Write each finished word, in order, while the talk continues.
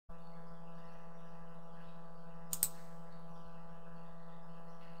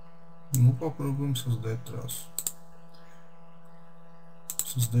Ну, попробуем создать трассу.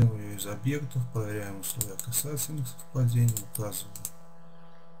 Создаем ее из объектов, проверяем условия касательных совпадений, указываем.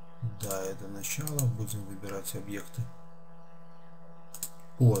 Да, это начало. Будем выбирать объекты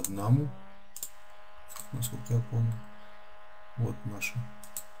по одному, насколько я помню. Вот наша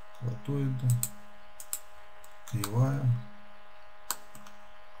клатоида, кривая.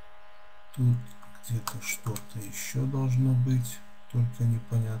 Тут где-то что-то еще должно быть, только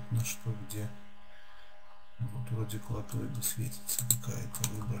непонятно что где. Вот вроде клатоида светится какая-то,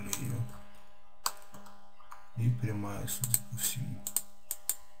 выбрали ее. И прямая, судя по всему.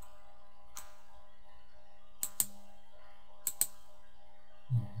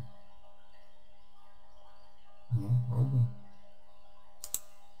 Ну, пробуем.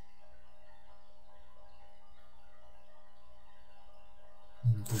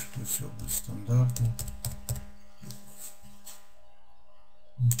 Пусть тут все будет стандартно.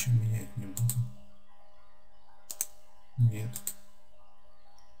 Ничего менять не буду. Нет.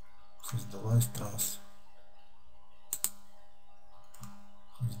 Создалась трасса.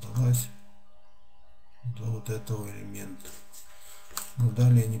 Создалась до вот этого элемента. Но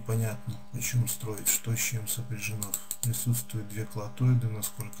далее непонятно, почему строить, что с чем сопряжено. Присутствует две клатоиды,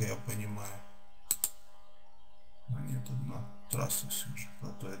 насколько я понимаю. А нет, одна трасса все же,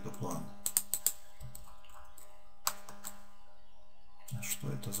 клатоида плана. А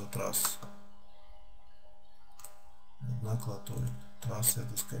что это за трасса? Одна клатоида. Трасса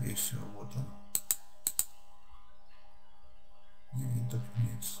это скорее всего вот она. Не так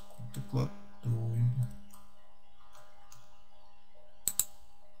нет, это клатоида.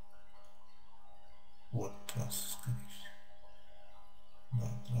 Вот трасса, скорее всего.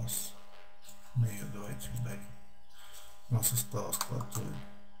 Да, трасса. Мы ее давайте удалим. У нас осталось клатоид.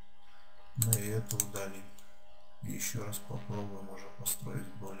 Мы и это удалим. И еще раз попробуем уже построить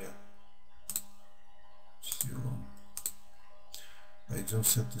более. Все. Пойдем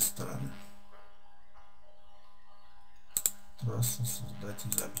с этой стороны. Трасса, создать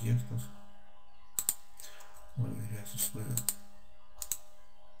из объектов. Проверять условия.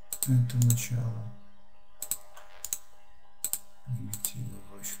 Это начало. Негативы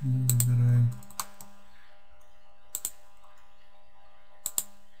вручную выбираем.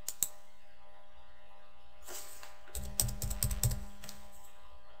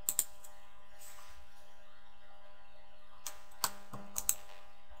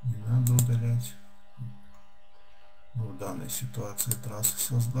 Не надо удалять. В данной ситуации трасса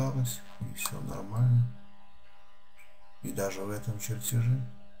создалась, и все нормально. И даже в этом чертеже.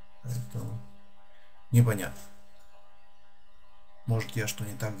 Поэтому непонятно. Может, я что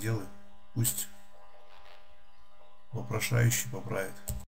не так делаю? Пусть вопрошающий поправит.